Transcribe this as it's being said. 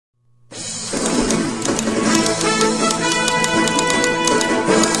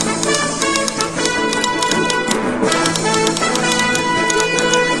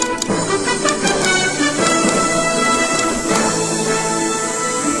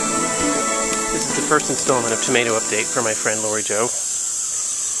first installment of Tomato Update for my friend Lori Jo.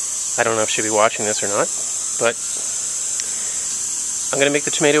 I don't know if she'll be watching this or not, but I'm going to make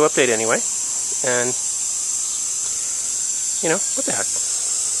the tomato update anyway. And, you know, what the heck.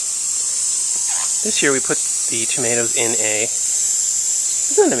 This year we put the tomatoes in a...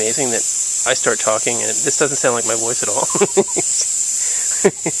 Isn't it amazing that I start talking and this doesn't sound like my voice at all?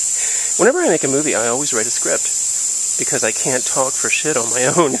 Whenever I make a movie, I always write a script, because I can't talk for shit on my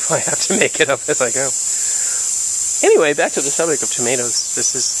own if I have to make it up as I go. Anyway, back to the subject of tomatoes.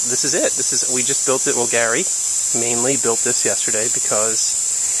 This is it. We just built it. Well, Gary mainly built this yesterday because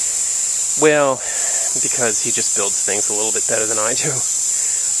he just builds things a little bit better than I do.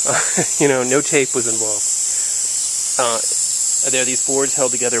 You know, no tape was involved. There are these boards held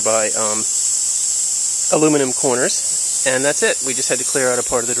together by aluminum corners, and that's it. We just had to clear out a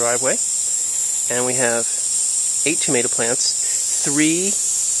part of the driveway, and we have 8 tomato plants, 3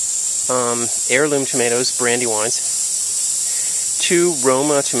 heirloom tomatoes, Brandywines, 2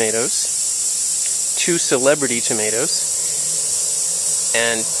 Roma tomatoes, 2 celebrity tomatoes,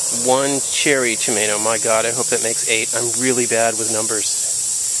 and 1 cherry tomato. My God, I hope that makes 8. I'm really bad with numbers.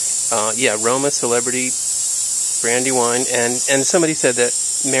 Yeah, Roma, celebrity, Brandywine, and somebody said that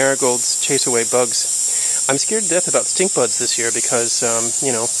marigolds chase away bugs. I'm scared to death about stink bugs this year because,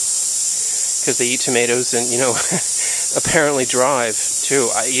 you know, because they eat tomatoes and, you know, apparently drive too.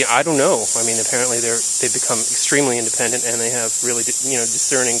 I don't know. I mean, apparently they've become extremely independent and they have really, you know,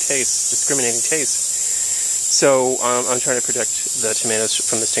 discriminating tastes. So I'm trying to protect the tomatoes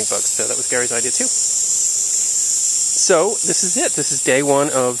from the stink bugs. So that was Gary's idea too. So this is it. This is day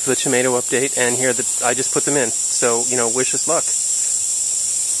 1 of the tomato update, and here I just put them in. So, you know, wish us luck.